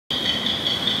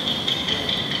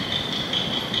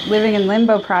Living in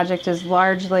Limbo project is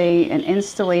largely an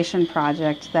installation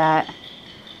project that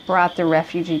brought the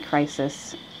refugee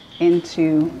crisis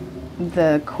into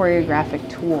the choreographic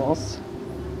tools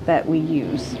that we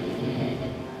use.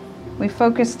 We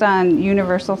focused on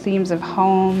universal themes of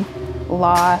home,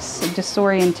 loss,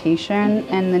 disorientation,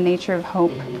 and the nature of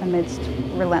hope amidst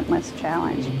relentless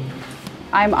challenge.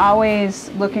 I'm always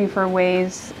looking for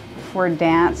ways for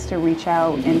dance to reach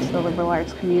out into the liberal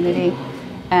arts community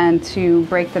and to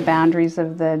break the boundaries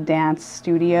of the dance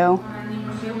studio.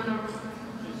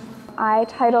 I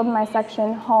titled my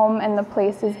section Home and the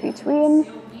Places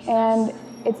Between, and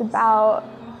it's about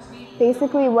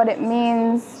basically what it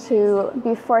means to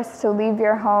be forced to leave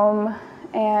your home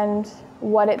and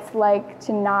what it's like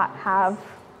to not have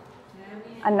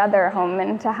another home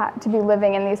and to be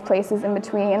living in these places in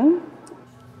between.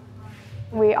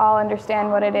 We all understand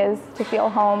what it is to feel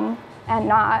home and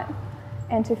not,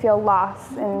 and to feel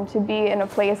lost and to be in a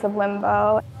place of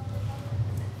limbo.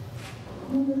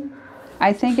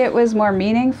 I think it was more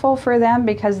meaningful for them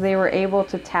because they were able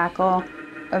to tackle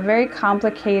a very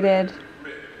complicated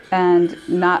and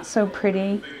not so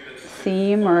pretty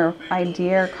theme or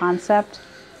idea or concept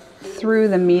through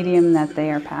the medium that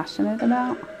they are passionate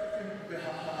about.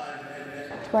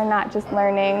 We're not just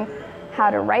learning how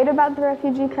to write about the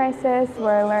refugee crisis,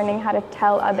 we're learning how to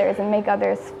tell others and make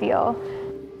others feel.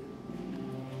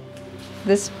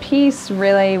 This piece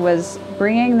really was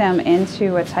bringing them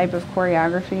into a type of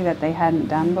choreography that they hadn't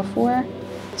done before,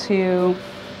 to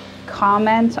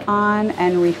comment on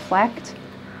and reflect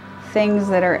things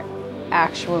that are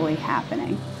actually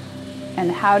happening. And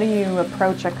how do you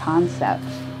approach a concept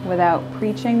without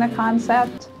preaching the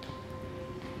concept?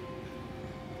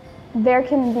 There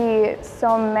can be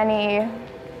so many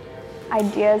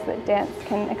ideas that dance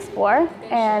can explore,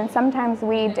 and sometimes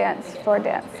we dance for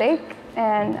dance's sake,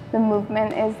 and the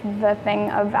movement is the thing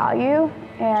of value,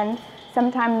 and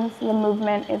sometimes the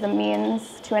movement is a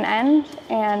means to an end,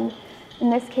 and in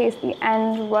this case the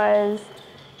end was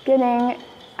getting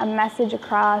a message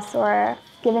across or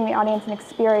giving the audience an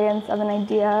experience of an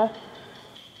idea